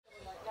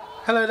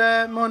Hello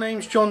there, my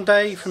name's John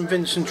Day from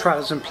Vincent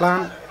Tractors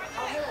Plant.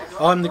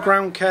 I'm the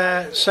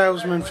Groundcare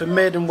Salesman for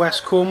Mid and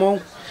West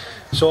Cornwall.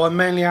 So I'm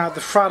mainly out of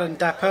the FRADDON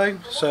depot,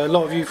 so a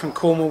lot of you from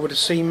Cornwall would have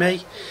seen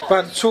me.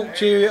 About to talk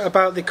to you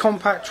about the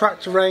compact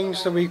tractor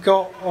range that we've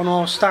got on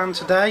our stand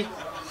today.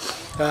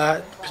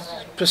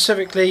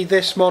 Specifically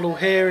this model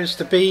here is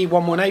the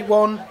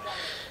B1181.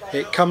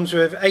 It comes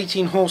with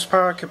 18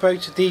 horsepower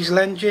Kubota diesel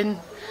engine.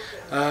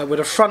 With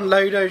a front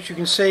loader, as you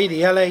can see,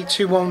 the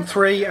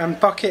LA213, and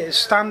bucket is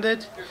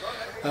standard,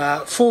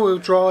 four-wheel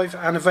drive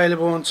and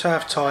available on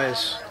turf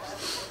tyres.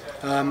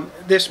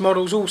 This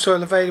model is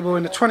also available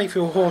in the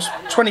 24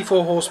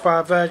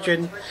 horsepower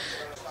version.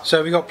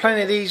 So we've got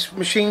plenty of these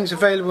machines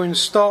available in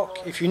stock.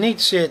 If you need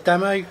to see a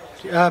demo,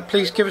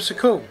 please give us a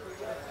call.